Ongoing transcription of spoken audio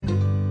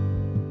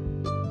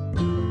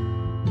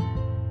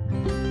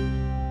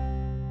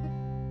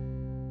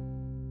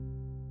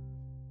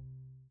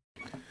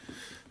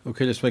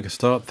Okay, let's make a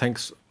start.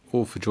 Thanks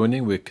all for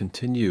joining. We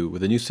continue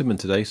with a new siman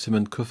today,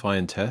 siman Kuf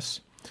Ayin Tes,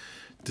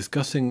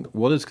 discussing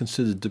what is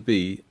considered to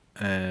be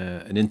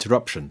an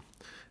interruption,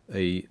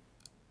 a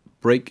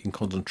break in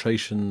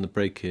concentration, a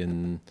break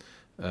in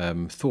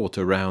thought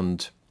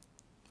around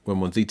when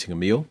one's eating a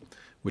meal,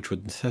 which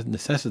would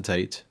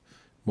necessitate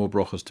more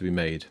brachos to be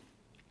made.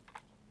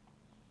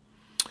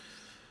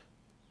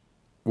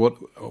 What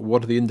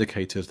are the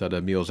indicators that a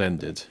meal's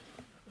ended?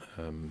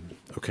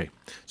 Okay,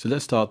 so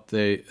let's start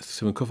the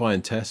Siman Kuf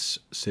Ayin Tes,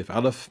 Sif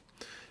Aleph.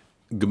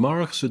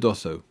 Gemarach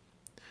Sudoso.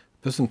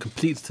 Person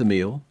completes the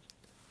meal,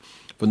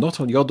 but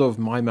not on Yodov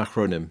my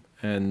Machronim,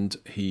 and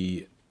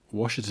he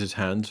washes his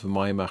hands for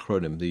my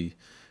Machronim.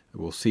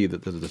 We'll see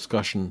that there's a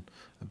discussion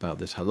about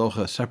this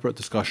halacha, a separate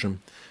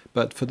discussion.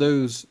 But for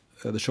those,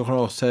 the Shulchan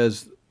Aruch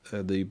says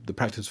the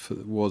practice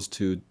was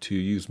to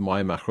use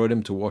my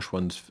Machronim to wash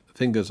one's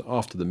fingers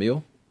after the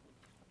meal.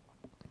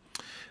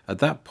 At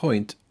that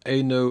point,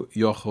 Eino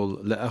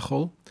Yochol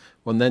Le'echol,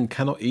 one then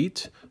cannot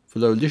eat,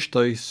 v'lo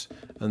lishtois,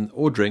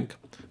 or drink,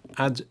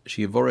 ad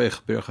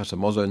shivorech birchat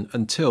hamazon,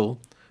 until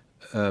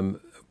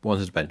one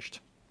has benched.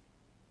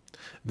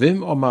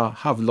 Vim Omar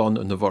Havlon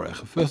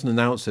Navorech. A person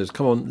announces,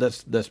 "Come on,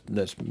 let's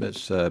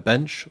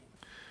bench."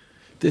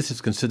 This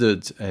is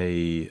considered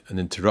an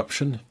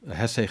interruption, a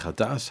hesech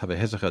hadas, have a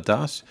hesech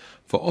hadas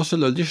for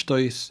oselo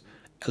lishtois.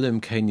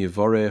 Elim kein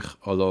yivorech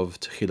olov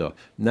techila.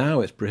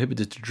 Now it's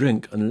prohibited to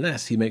drink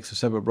unless he makes a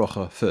separate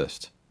bracha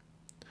first.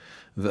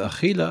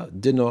 Ve'achila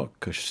dino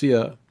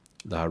kashia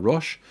la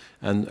rosh,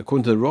 and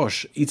according to the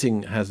Rosh,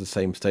 eating has the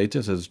same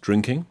status as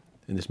drinking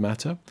in this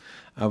matter.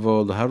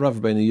 Avol laharav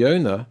Rabbeinu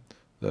Yonah,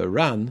 the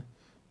Ran,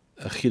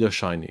 achila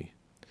shiny.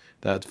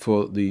 That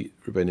for the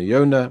Rabbeinu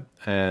Yonah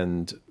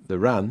and the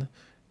Ran,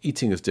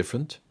 eating is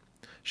different.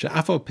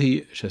 She'afal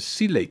pi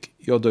she'silek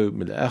yodo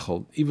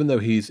mile'echol, even though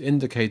he's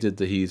indicated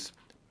that he's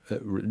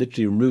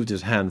literally removed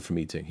his hand from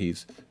eating,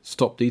 he's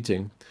stopped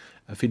eating.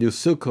 And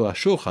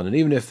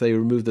even if they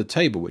remove the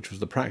table, which was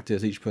the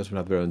practice, each person would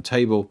have their own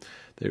table,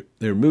 they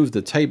removed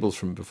the tables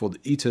from before the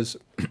eaters,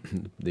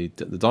 the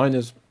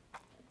diners.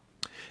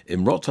 If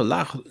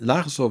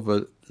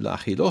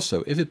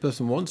a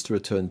person wants to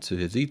return to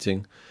his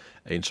eating,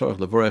 he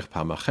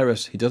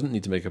doesn't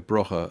need to make a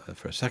bracha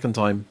for a second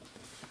time.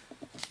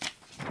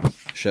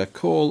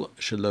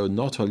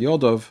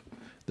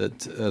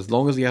 That as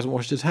long as he hasn't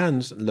washed his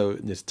hands, lo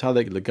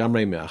nistalek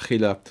legamre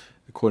me'achila,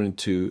 according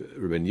to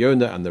Rabbeinu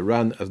Yonah and the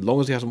Ran, as long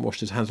as he hasn't washed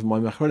his hands from my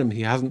machronim,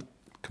 he hasn't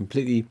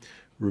completely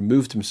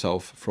removed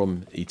himself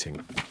from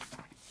eating.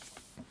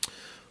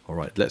 All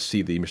right, let's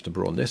see the Mishnah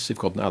Berurah on this. You've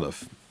got an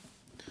aleph,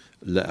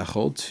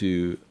 le'achol,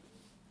 to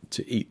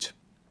eat.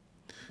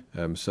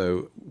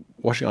 So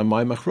washing on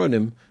my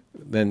machronim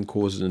then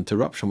causes an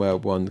interruption where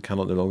one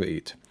cannot no longer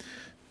eat.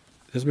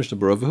 There's Mishnah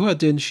Berurah.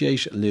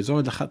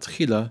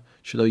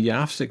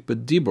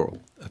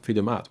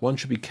 One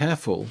should be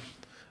careful,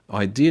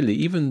 ideally,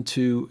 even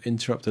to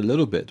interrupt a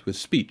little bit with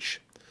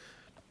speech.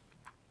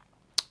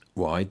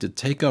 Why? To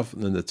take off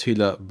the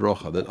natila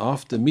brocha, that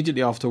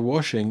immediately after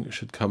washing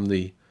should come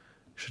the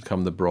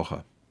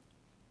brocha.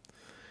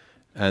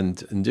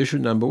 And in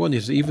addition, number one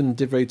is even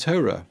divrei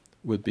Torah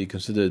would be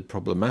considered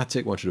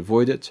problematic. One should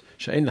avoid it.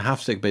 Between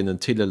washing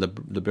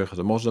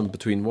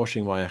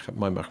my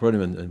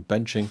machronim and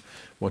benching,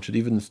 one should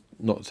even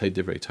not say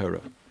divrei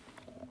Torah.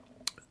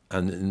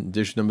 And in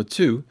addition, number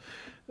two,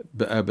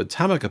 the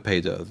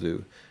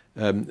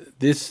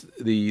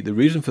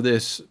reason for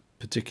this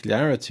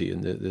particularity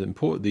and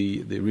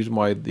the reason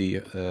why the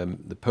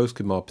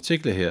poskim are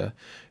particular here,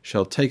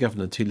 shall take off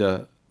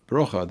natila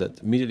brocha, that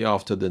immediately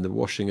after the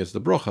washing is the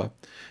brocha.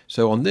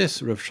 So on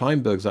this, Rav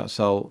Scheinberg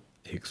Zatzal,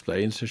 he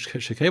explains,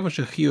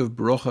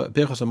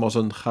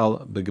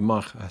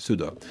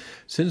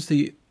 since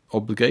the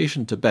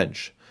obligation to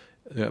bench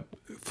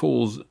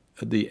falls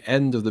at the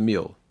end of the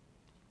meal,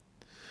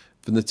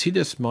 and the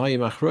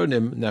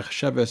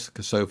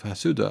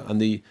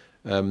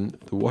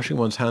washing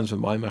one's hands for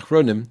my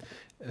machronim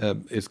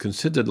is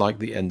considered like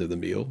the end of the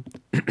meal,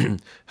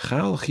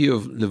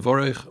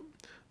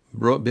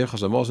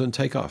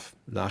 take off.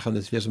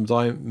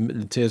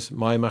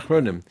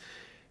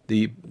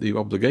 The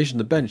obligation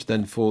to bench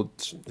then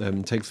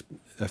takes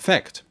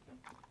effect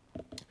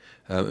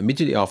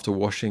immediately after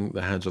washing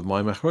the hands of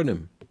my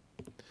machronim.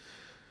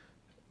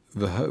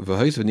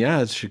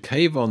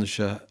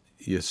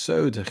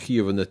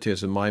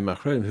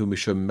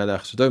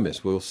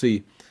 We'll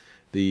see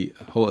the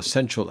whole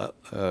essential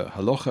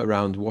halacha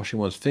around washing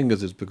one's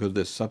fingers is because of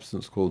this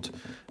substance called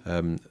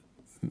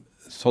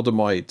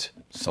sodomite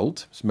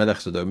salt, melech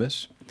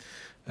sodomis,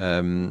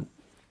 and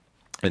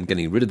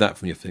getting rid of that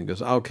from your fingers.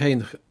 Therefore,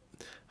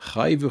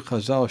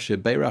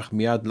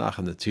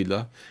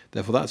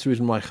 that's the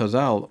reason why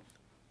Chazal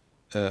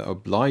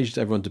obliged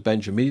everyone to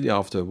bench immediately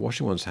after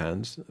washing one's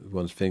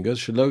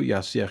fingers.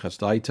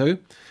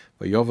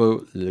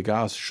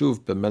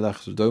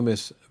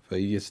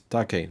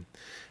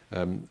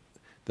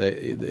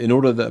 In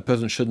order that a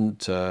person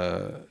shouldn't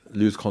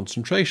lose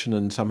concentration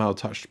and somehow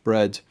touch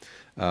bread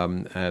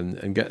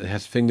and get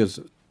his fingers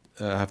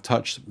have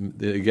touched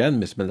again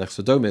mis melech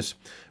sodomis,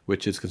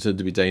 which is considered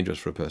to be dangerous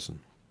for a person.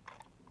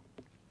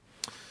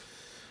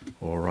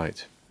 All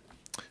right,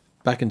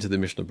 back into the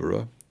Mishnah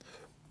Berurah.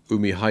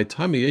 Umi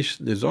haytami yesh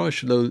lizar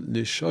shelo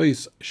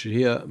lishois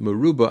shehia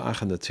meruba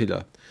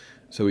achanatila.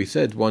 So he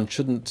said one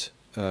shouldn't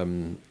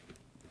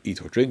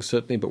eat or drink,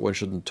 certainly, but one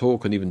shouldn't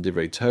talk and even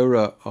divrei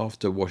Torah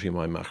after washing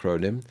my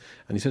machronim.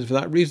 And he says for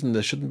that reason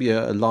there shouldn't be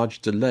a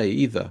large delay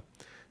either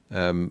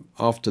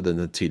after the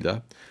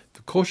natila.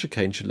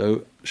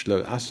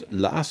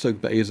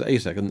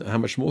 And how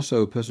much more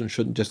so a person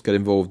shouldn't just get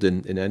involved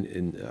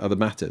in other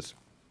matters.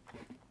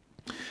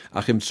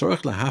 But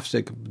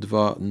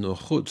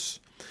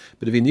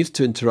if he needs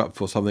to interrupt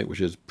for something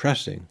which is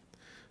pressing,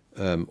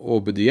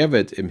 or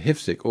b'di'evet im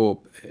hifsik, or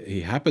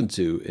he happened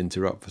to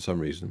interrupt for some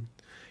reason,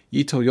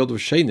 yitol yod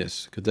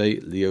shenis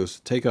kadei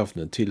lios take off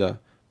natila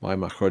my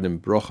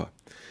machronim brocha,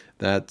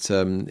 that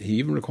he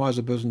even requires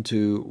a person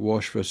to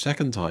wash for a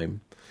second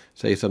time.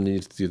 Say somebody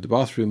needs to use the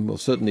bathroom, well,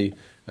 certainly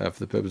for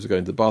the purpose of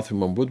going to the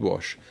bathroom one would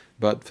wash,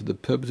 but for the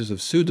purposes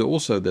of Suda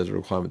also there's a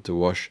requirement to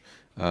wash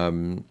a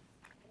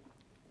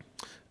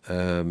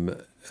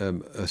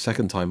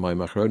second time my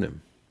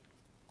machronim,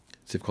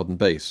 sivkot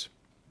base.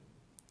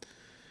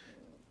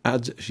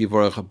 Ad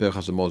shivorach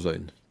birchas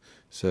hamazon.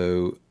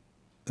 So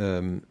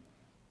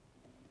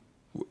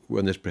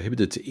when it's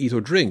prohibited to eat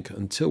or drink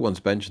until one's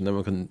bench, and then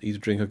one can eat or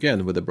drink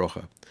again with a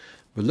bracha.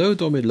 Below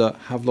domila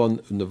havlon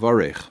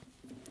unavarech.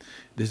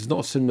 This is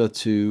not similar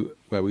to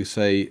where we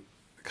say,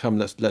 "Come,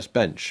 let's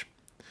bench."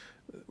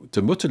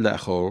 To mutter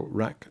lechol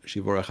rak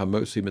shivorach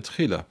hamotzi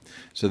metchila.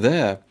 So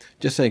there,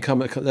 just saying,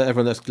 "Come,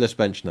 everyone, let's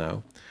bench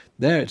now."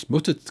 There, it's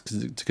mutter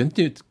to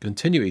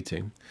continue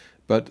eating,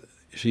 but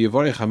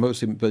shivorach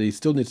hamotzi, but he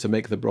still needs to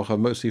make the bracha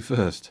motzi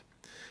first.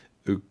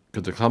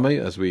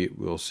 As we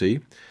will see,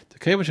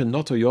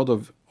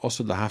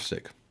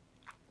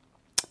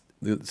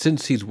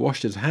 since he's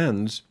washed his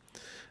hands,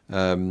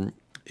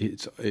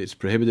 it's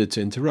prohibited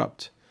to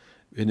interrupt.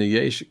 In a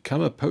yesh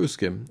kama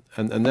poskim,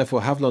 and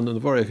therefore havlon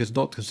and vorech is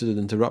not considered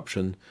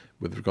interruption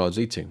with regards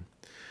eating.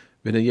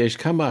 In a yesh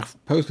kama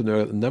poskim, there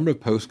are a number of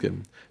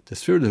poskim. The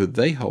Sfirlu,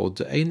 they hold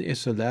to ein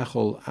isa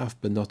lechol af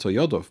benoto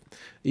yodov.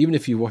 Even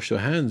if you wash your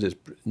hands,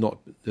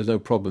 there's no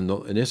problem,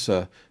 not an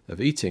issa of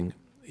eating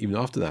even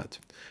after that.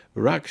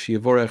 But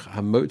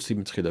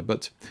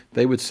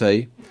they would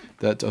say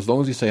that as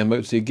long as you say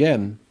hamotzi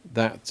again,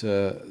 that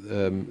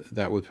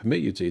would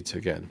permit you to eat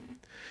again.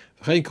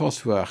 And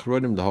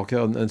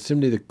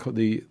similarly,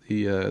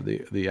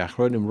 the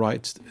Achronim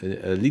writes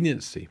a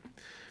leniency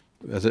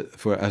as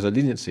a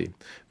leniency.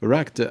 But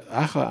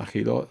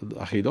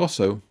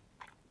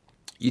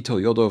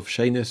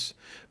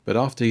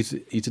after he's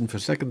eaten for a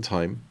second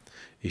time,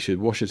 he should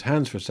wash his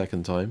hands for a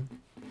second time.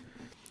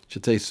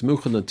 That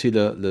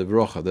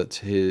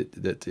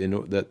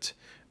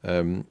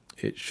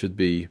it should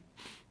be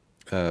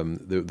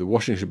the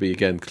washing should be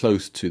again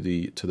close to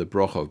the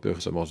bracha of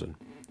birchas hamazon.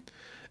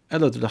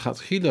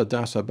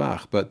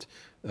 But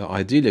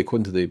ideally,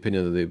 according to the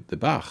opinion of the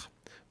Bach,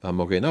 and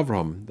the Mogen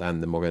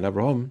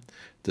Avraham,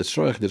 the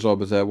Shroich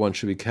Dezor, one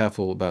should be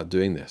careful about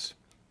doing this.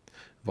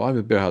 See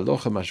the Bir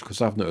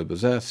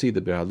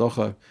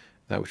Halacha,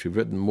 that which we've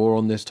written more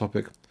on this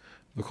topic.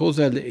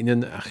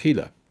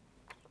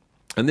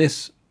 And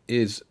this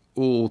is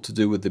all to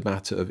do with the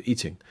matter of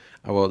eating.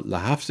 Our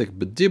lahafsik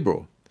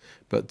bedibro,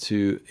 but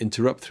to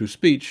interrupt through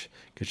speech,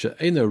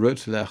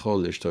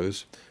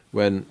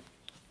 when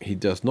he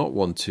does not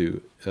want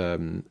to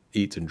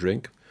eat and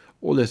drink,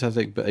 or or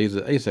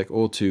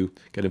to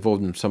get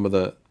involved in some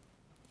other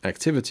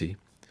activity,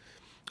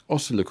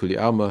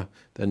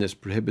 then it's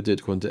prohibited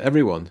according to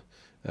everyone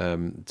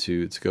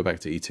to go back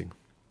to eating.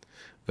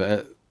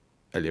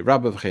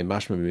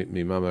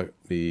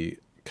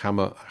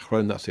 Kama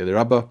Achron, that's the other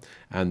Rabbah,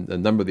 and a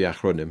number of the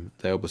Achronim,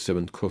 they are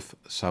Simon Kuf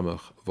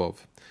Samach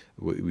Vov.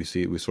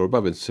 We saw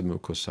above in Simon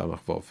Kuf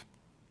Samach Vov.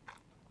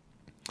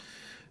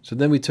 So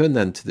then we turn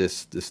then to the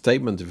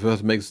statement. If we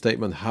first make the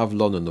statement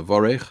Havlon and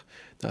Navorech,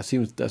 that's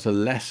a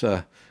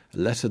lesser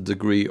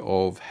degree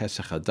of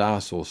Hesech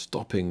Hadas, or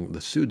stopping the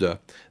Suda,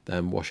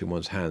 than washing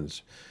one's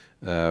hands.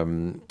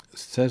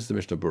 Says the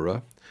Mishnah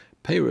Berurah,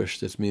 Perush,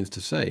 this means to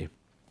say,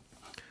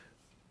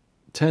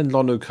 Ten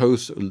lonu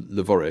kos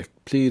levorich.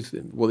 Please,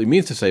 what he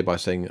means to say by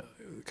saying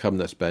 "come,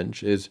 let's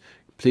bench" is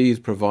please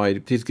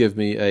give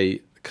me a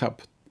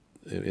cup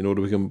in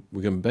order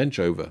we can bench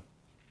over.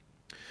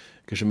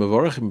 Because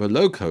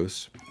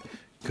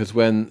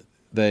when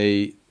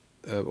they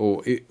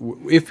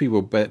if we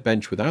will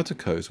bench without a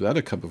kos, without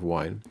a cup of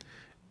wine,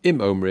 im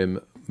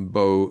omrim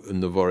bo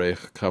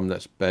levorich, come,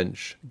 let's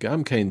bench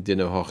gam kein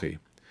dino hochi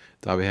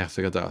davi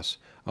hechsegadas.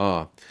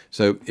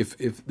 So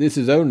if this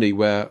is only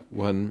where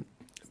one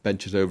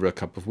benches over a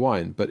cup of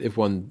wine, but if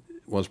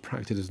one's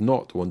practice is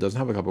not, one doesn't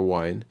have a cup of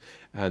wine,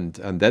 and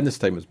then the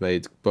statement's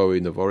made,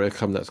 Boi Navoria,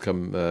 come, let's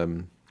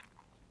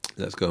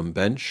go and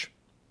bench,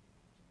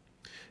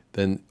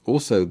 then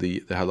also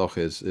the halach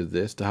is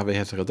this, to have a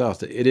hesach hadas,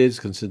 that it is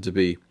considered to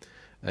be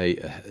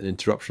an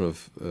interruption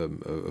of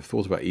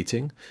thought about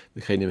eating.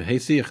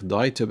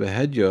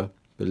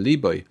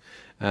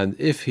 And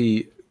if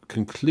he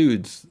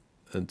concludes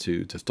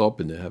to stop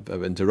and have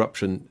an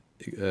interruption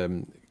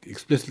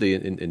explicitly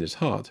in his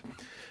heart,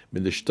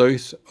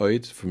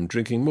 from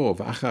drinking more,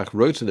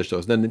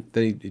 then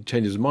he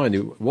changes his mind, he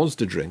wants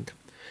to drink.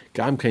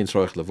 Then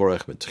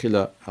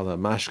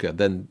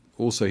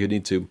also he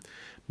need to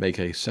make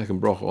a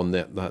second bracha on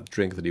that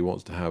drink that he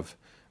wants to have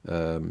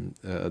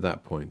at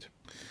that point.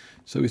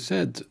 So we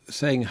said,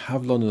 saying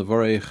Havlon and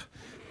Vorech,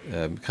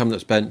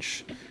 Kamnat's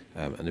bench,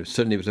 and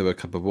certainly if it's over a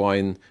cup of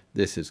wine,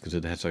 this is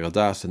considered Hesach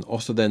Hadas, and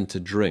also then to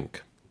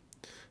drink,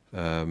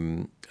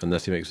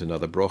 unless he makes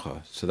another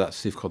brocha. So that's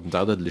Sif Kotten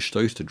Dadad,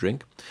 Lishtos, to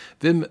drink.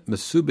 Vim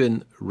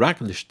Mesubin Rak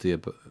Lishtir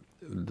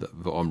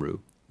V'omru,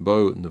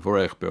 Bo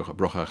Nevorech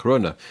Brocha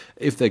Achrona.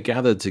 If they're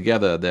gathered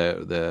together,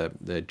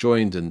 they're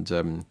joined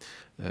and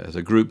as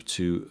a group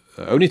to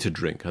only to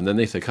drink, and then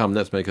they say, come,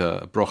 let's make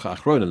a Brocha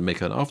Achrona, and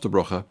make an after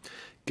brocha.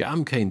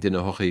 Gam Kain Dinner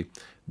Hochi.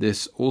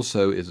 This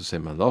also is the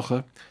same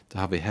halacha, to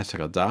have a Hesach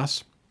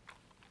Hadas.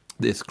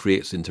 This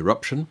creates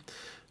interruption.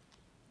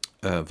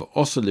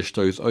 Also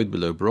lishtos oid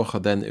below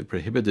brocha, then it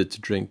prohibited to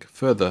drink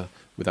further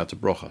without a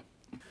brocha.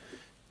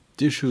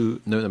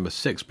 Dishu note number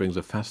 6 brings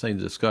a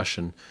fascinating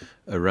discussion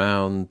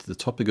around the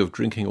topic of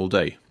drinking all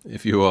day.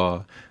 If you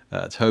are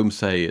at home,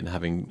 say, and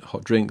having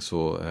hot drinks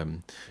or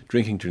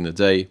drinking during the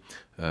day,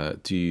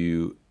 do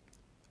you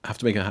have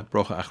to make a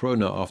brocha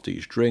achrona after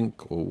each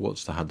drink, or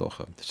what's the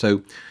halacha?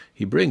 So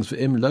he brings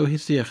v'im lo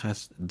hisiach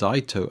has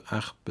daito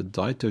ach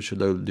bedaito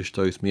shelo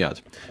lishtos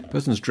miyad. The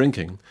person's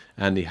drinking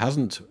and he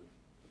hasn't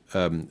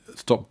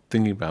stopped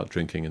thinking about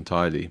drinking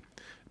entirely,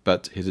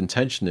 but his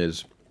intention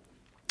is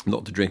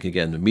not to drink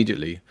again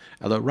immediately.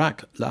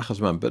 Rak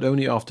lachazman, but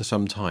only after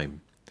some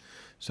time.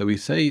 So we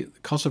say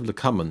Kosav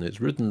Lekaman. It's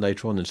written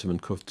later on in Simon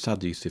Kuf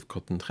Tzadi Sif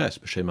Kotten Ches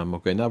b'Shem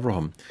Mogen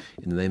Avraham,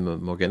 in the name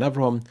of Mogen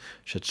Avraham.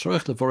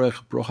 Shetzorech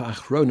levorech brocha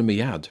achrona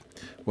miyad.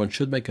 One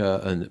should make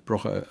a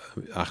brocha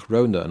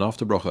achrona, an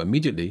after brocha,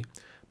 immediately.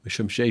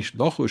 Mishum sheish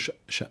lochush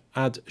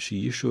she'ad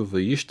sheyishu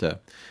v'yishta.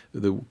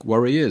 The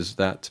worry is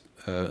that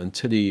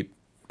until he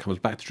comes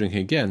back to drinking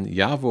again,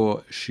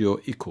 yavor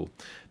shior ikul,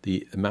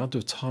 the amount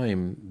of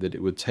time that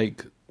it would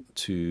take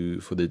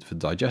for the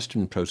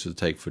digestion process to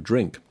take for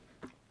drink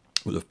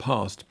will have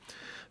passed.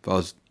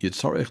 Then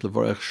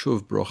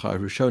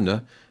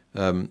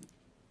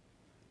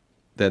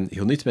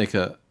he'll need to make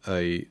a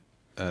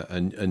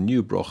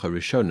new brocha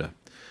rishona.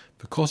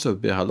 Because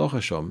of Bir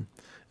Halacha Shom,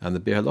 and the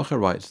Bir Halacha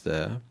writes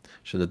there,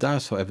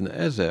 Sheladas ha'evn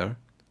ezer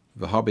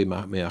v'harbi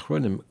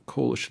me'achronim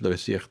kol shelo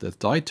yisiach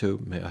daito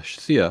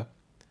me'ashsia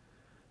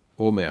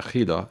or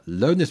me'achila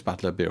lo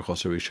nisbatla bir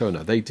chosa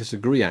rishona. They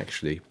disagree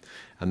actually,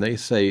 and they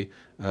say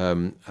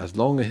as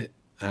long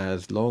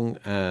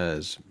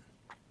as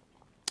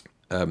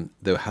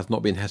there has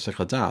not been Hesach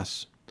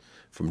Hadas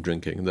from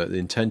drinking, that the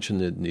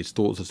intention in his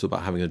thoughts is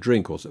about having a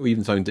drink or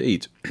even something to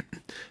eat,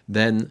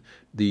 then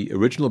the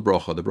original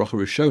brocha, the brocha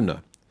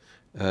rishona,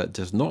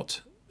 does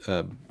not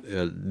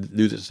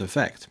lose its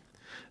effect.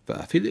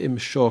 But even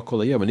if he's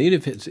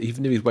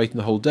waiting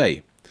the whole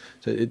day,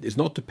 so it's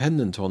not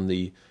dependent on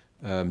the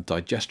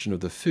digestion of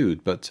the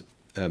food, but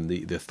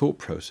the thought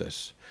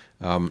process.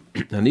 And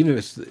even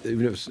if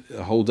it's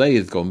a whole day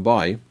has gone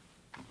by,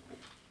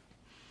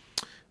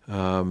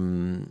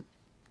 one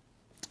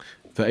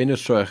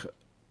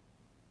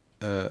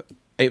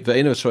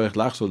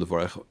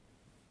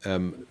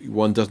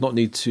does not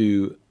need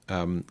to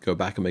go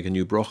back and make a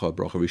new brocha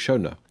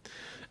rishona.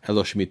 But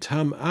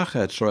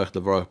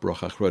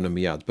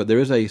there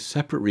is a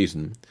separate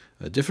reason,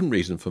 a different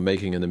reason for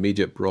making an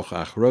immediate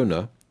brocha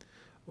achrona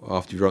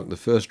after you've drunk the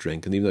first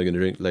drink, and even though you're going to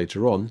drink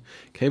later on,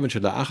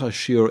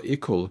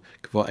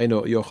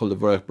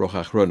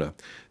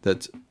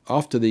 that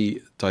after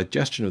the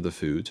digestion of the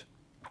food,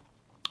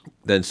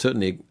 then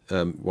certainly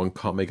one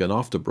can't make an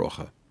after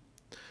brocha.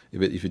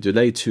 If you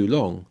delay too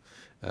long,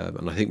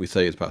 and I think we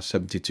say it's about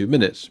 72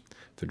 minutes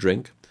for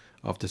drink,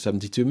 after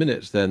 72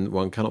 minutes, then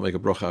one cannot make a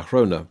brocha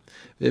achrona.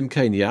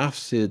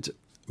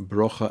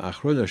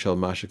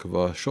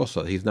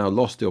 He's now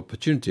lost the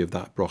opportunity of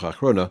that brocha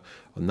achrona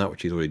on that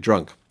which he's already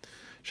drunk.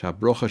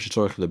 That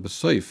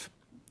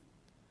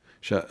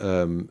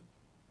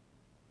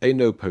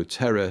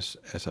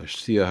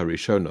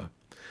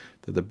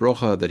the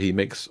brocha that he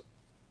makes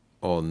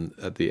on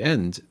at the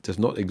end does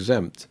not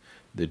exempt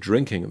the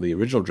drinking, the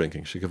original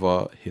drinking,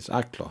 shikavar his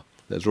akla,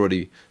 that's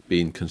already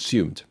been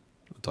consumed,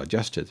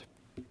 digested.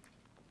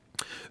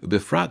 And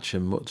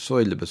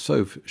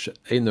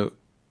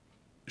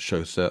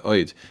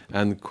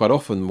quite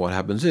often what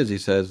happens is, he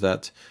says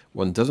that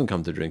one doesn't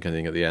come to drink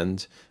anything at the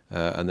end,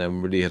 and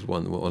then really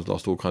one's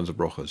lost all kinds of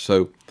brochas.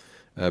 So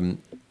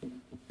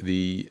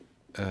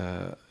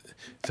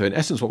so in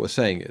essence what we're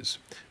saying is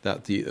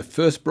that the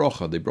first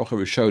brocha, the brocha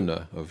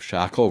rishona of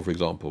sha'akol, for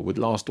example, would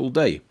last all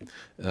day,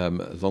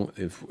 as long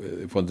if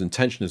one's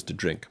intention is to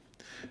drink.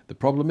 The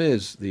problem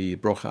is the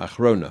brocha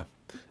achrona,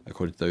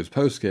 according to those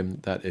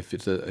poskim, that if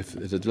it's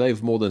a delay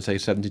of more than, say,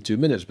 72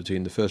 minutes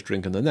between the first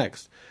drink and the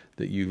next,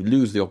 that you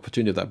lose the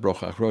opportunity of that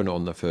brocha achrona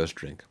on the first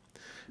drink.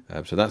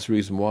 So that's the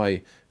reason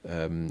why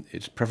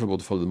it's preferable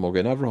to follow the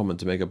Mogen Avraham and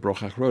to make a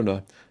brocha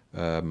achrona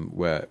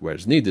where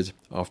it's needed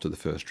after the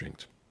first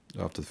drink.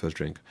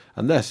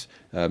 Unless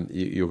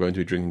you're going to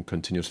be drinking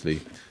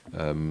continuously,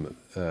 and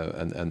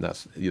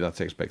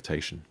that's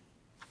expectation.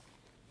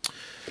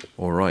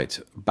 All right,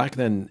 back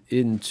then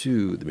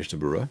into the Mishnah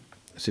Berurah,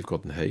 Sif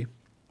Kotten Hey,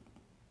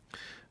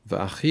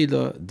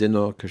 V'achila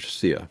dino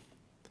k'shsia.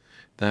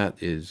 That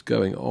is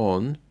going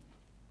on.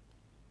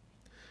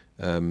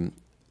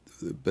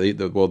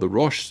 The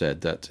Rosh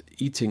said that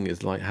eating has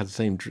the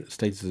same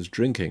status as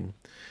drinking.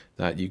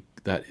 That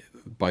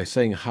by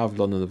saying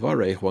Havlon and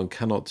Varech, one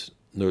cannot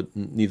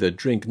neither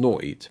drink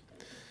nor eat.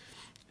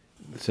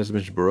 It says the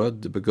Mishnah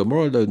Berurah, the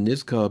Gemara lo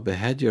nizkar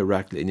behedya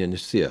rak le'inyan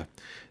nisia.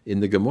 In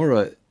the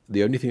Gemara,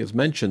 the only thing that's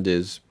mentioned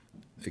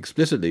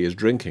explicitly is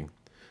drinking.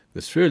 The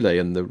Sfirle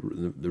and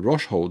the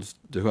Rosh holds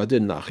the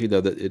Huadin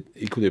La'achila that it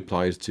equally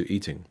applies to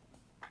eating.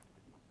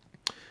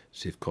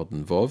 Sif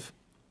Kotten Vov.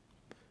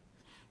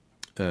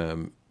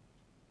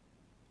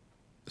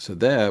 So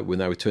there, we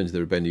now turn to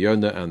the Rebbeinu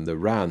Yonah and the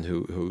Ran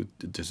who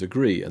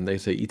disagree, and they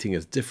say eating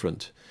is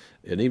different.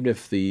 And even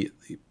if the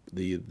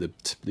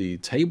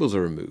tables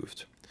are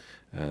removed,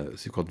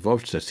 Sif Kotten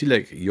Vov says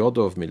Silek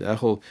Yodov Mil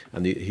Echel,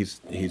 and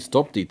he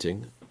stopped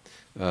eating.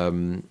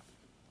 What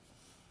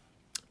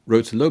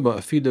does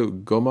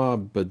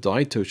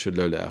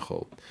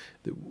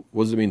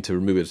it mean to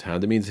remove his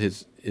hand? It means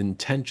his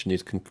intention.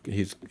 He's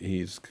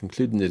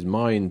concluding his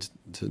mind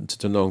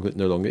to no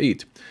longer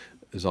eat.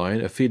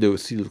 Even if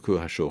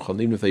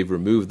they've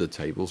removed the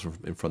tables from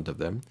in front of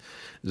them.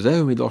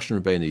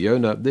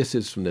 This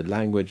is from the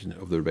language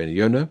of the Rebbeinu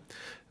Yonah.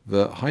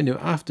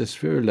 After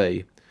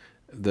Sfirle,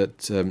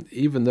 that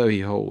even though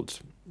he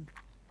holds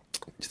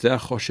the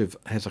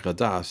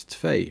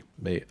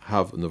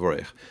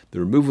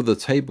removal of the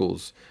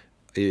tables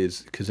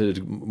is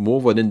considered more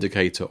of an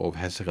indicator of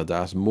Hesach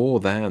Hadas, more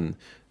than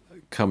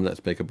come,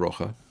 let's make a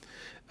brocha.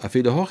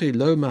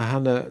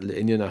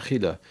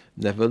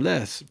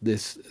 Nevertheless,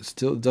 this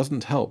still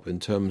doesn't help in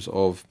terms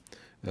of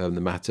the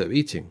matter of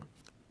eating,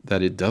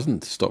 that it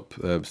doesn't stop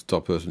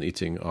person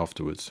eating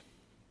afterwards.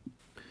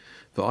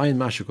 See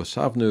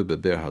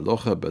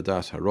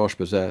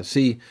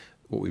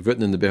what we've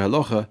written in the Bir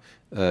Halacha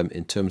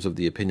in terms of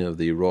the opinion of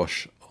the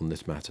Rosh on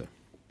this matter.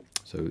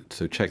 So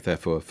check there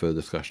for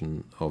further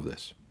discussion of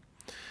this.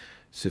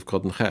 Sif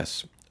Kotten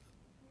Ches.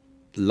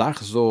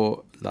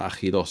 Lachzor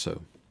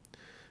la'achiloso.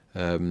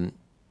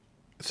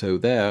 So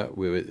there,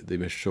 the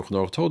Mishnah Shulchan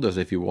Aruch told us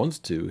if he wants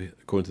to,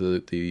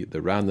 according to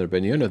the Ran and the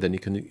Rebbeinu Yonah, then he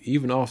can,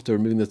 even after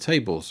removing the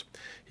tables,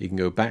 he can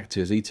go back to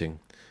his eating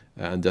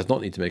and does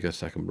not need to make a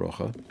second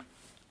bracha.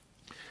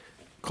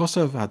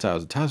 Kosav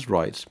Hataz, Taz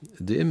writes,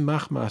 D'im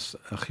machmas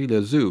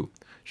achila zu,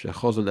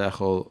 shechozel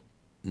echol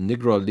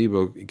nigra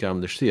libo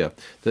gam l'shtia,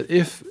 that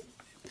if,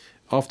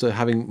 after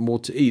having more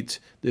to eat,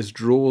 this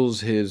draws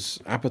his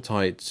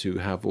appetite to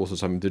have also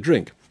something to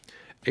drink.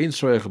 Ein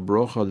sroich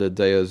brocha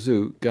l'deya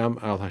zu gam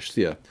al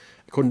hashtia.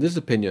 According to this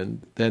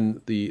opinion, then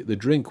the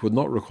drink would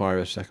not require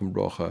a second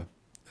bracha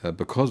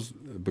because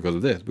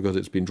of this, because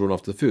it's been drawn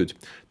after the food.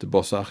 The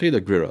bosa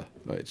achila grira,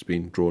 it's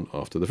been drawn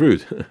after the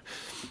food.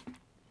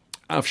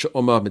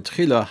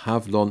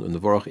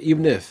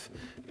 Even if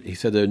he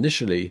said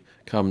initially,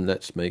 come,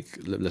 let's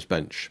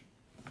bench.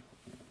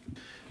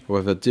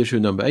 However, issue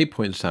number 8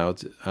 points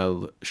out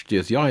al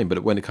shtias yain,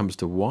 but when it comes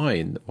to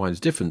wine is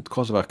different.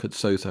 Because of our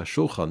Ketsos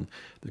HaShulchan,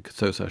 the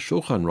Ketsos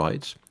HaShulchan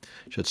writes,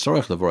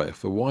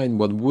 for wine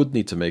one would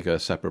need to make a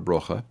separate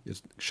brocha.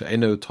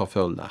 She'eno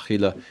tofel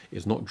la'achila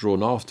is not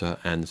drawn after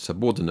and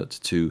subordinate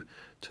to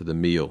the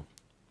meal,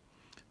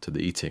 to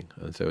the eating,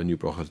 and so a new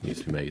brocha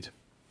needs to be made.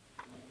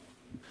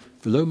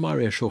 The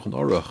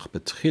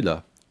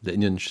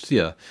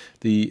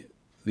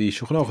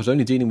Shulchan Aruch is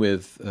only dealing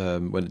with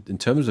when, in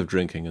terms of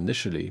drinking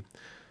initially,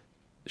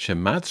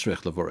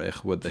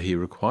 whether he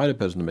required a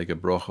person to make a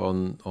broch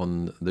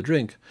on the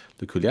drink,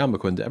 the kulyam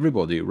according to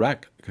everybody,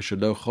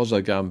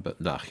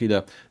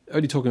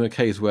 only talking a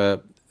case where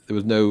there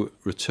was no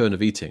return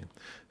of eating,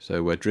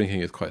 so where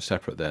drinking is quite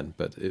separate then.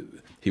 But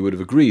he would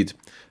have agreed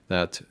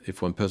that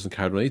if one person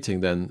carried on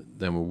eating, then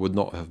we would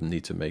not have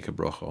need to make a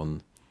broch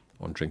on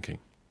drinking.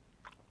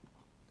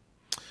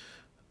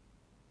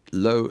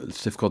 Lo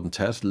sifkot and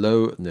test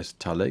lo nis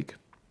talek.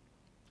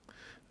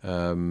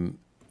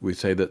 We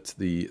say that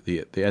the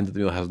end of the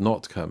meal has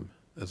not come,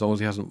 as long as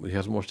he hasn't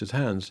washed his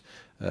hands.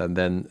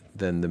 Then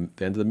the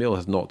end of the meal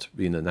has not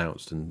been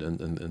announced, and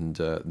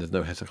there's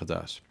no hesach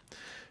hadas.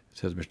 It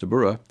says Mishnah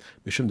Berurah,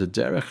 mishum de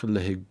derech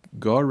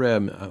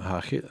lehigorem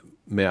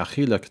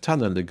me'achila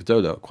ketana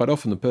legdola. Quite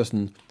often the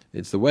person,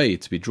 it's the way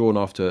to be drawn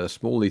after a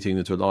small eating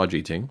into a large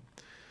eating.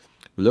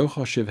 Lo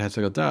choshev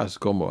hesach hadas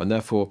gomor, and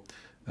therefore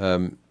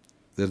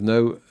there's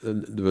no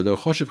lo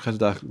choshev hesach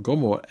hadas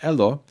gomor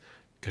elo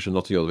kasher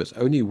not yod. It's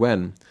only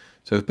when.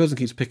 So if a person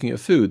keeps picking up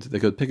food, they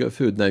could pick up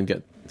food and then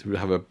get to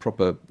have a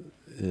proper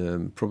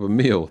proper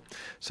meal.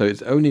 So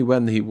it's only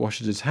when he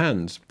washes his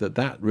hands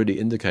that really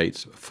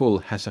indicates full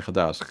hesach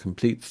hadas,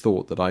 complete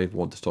thought that I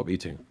want to stop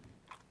eating.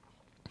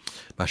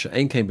 Which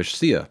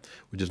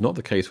is not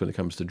the case when it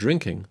comes to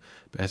drinking.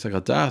 Hesach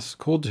hadas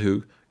called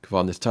to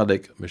kvar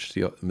nistalik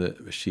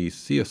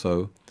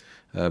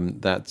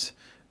that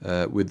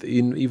with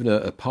even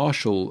a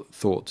partial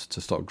thought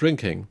to stop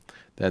drinking,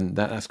 then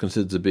that's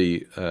considered to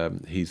be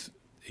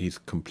he's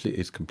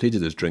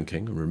completed his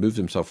drinking and removed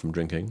himself from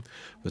drinking.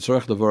 And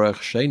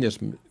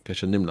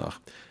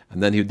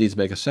then he would need to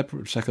make a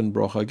separate second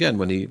bracha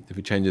again if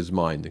he changes his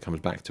mind and comes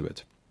back to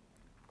it.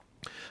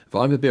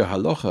 And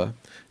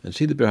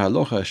see the bir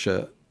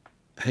halacha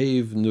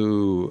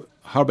shehevnu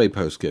harbe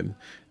poskim.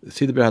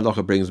 See the bir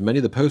halacha brings many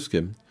of the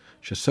poskim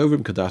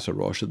shesovrim kadasa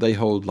rosh, that they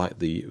hold like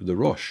the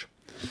rosh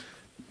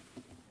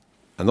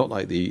and not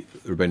like the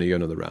Rebbeinu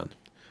Yonah the Ran.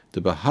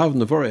 The Bahav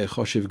Nevorech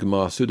Choshiv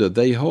Gemara Suda,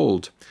 they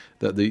hold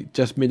that the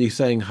just merely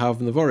saying Hav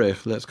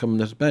Nevorech, let's come on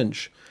this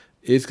bench,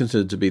 is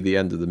considered to be the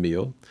end of the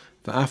meal.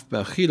 For Af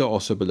Ba'achila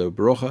also below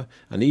Barocha,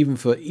 and even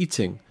for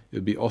eating, it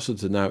would be also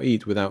to now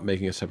eat without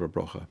making a separate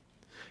Brocha.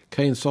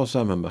 Kain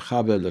Sosam and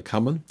Mechaber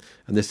Lekaman,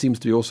 and this seems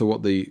to be also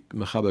what the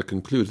Mechaber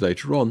concludes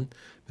later on.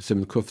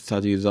 Sim Kuf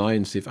Tzadi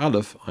Zayin Sif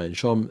Aleph, Ayin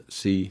Shom,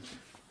 see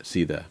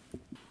there.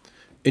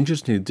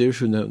 Interestingly,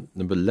 Dirshu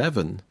number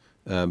 11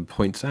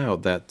 points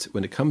out that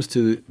when it comes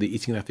to the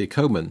eating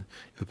afikomen,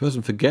 if a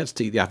person forgets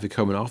to eat the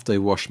afikomen after they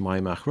wash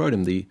mayim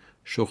achronim, the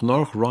Shulchan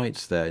Aruch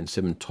writes there in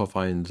Simon Tov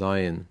Ayin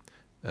Zayin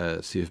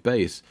Sif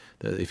Beis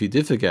that if he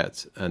did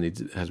forget and he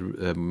has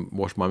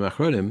washed mayim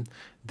achronim,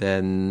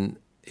 then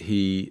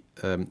he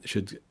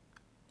should,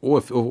 or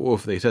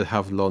if they said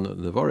have lon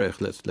nevorech,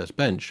 let's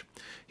bench,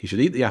 he should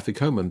eat the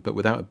afikomen but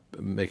without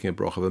making a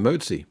broch of a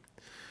motzi.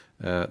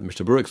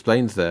 Mr. Burr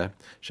explains there,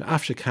 so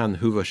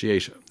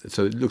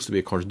it looks to be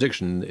a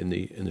contradiction in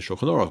the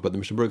Shulchan Aruch, but the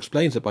Mr. Burr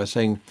explains it by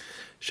saying,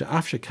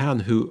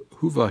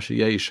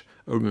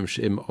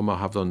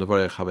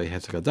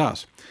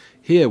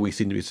 here we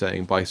seem to be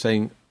saying, by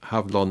saying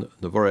havlon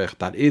nevorech,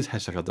 that is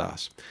hesach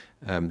hadas.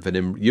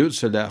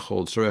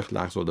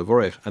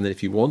 And if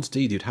he wants to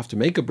eat, he'd have to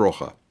make a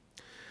brocha.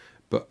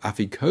 But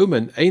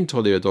afikomen ain't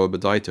tolerador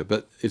b'daita.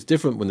 But it's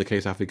different when the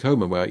case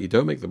afikomen, where you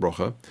don't make the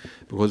brocha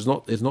because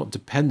it's not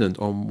dependent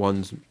on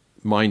one's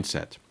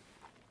mindset.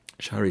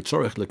 Shari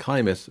tzorech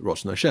lekaimes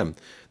rosh Hashem.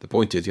 The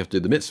point is you have to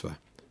do the mitzvah.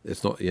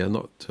 It's not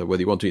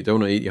whether you want to eat, don't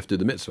want to eat. You have to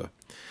do the mitzvah.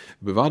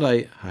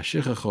 B'vadai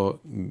hashichacho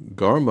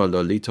garma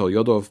lo lito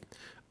yodov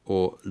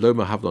or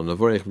loma havlon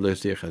lavorech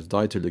v'losich has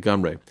daita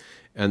legamre.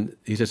 And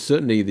he says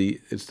certainly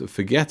it's the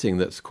forgetting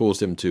that's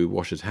caused him to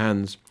wash his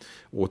hands,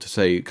 or to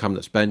say "Come,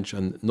 let's bench,"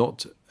 and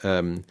not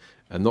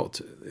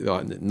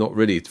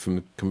really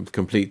from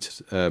complete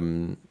stopping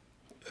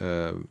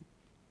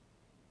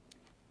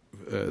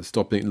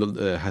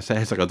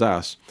hesach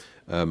hadas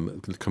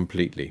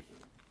completely.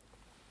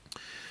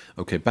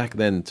 Okay, back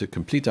then to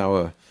complete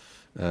our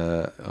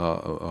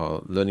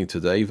learning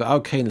today.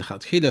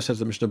 Says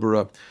the Mishnah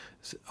Berurah,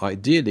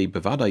 ideally,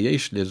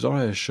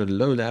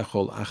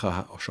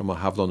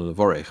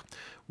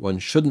 one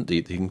shouldn't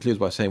eat. He concludes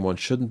by saying one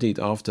shouldn't eat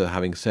after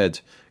having said,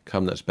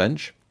 "Come, let's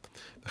bench."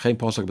 This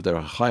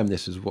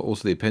is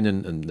also the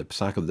opinion and the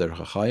psak of the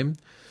Derech HaChaim.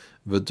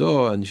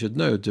 And you should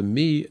know,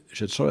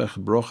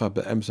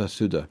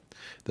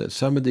 that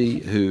somebody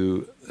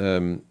who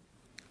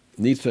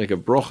needs to make a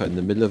brocha in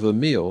the middle of a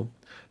meal,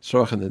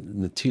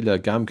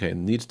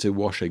 needs to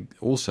wash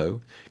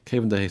also,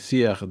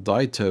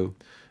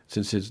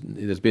 since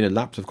there's been a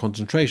lapse of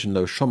concentration,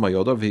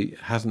 he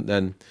hasn't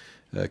then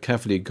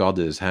carefully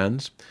guarded his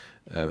hands,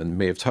 and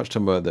may have touched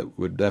somewhere that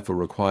would therefore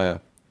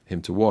require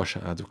him to wash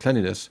out of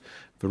cleanliness.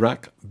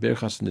 But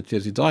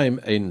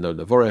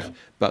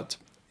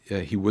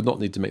he would not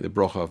need to make the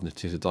brocha of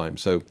Netilas Yadayim.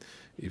 So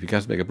if he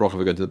has to make a brocha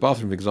for going to the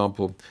bathroom, for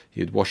example,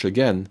 he would wash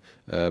again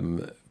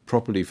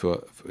properly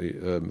for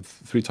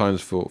 3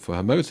 times for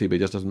hamotzi, but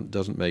he just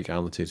doesn't make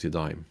al Netilas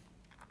Yadayim.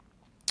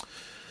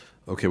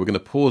 Okay, we're going to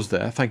pause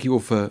there. Thank you all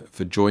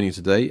for joining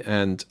today,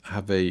 and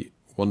have a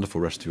wonderful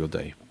rest of your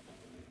day.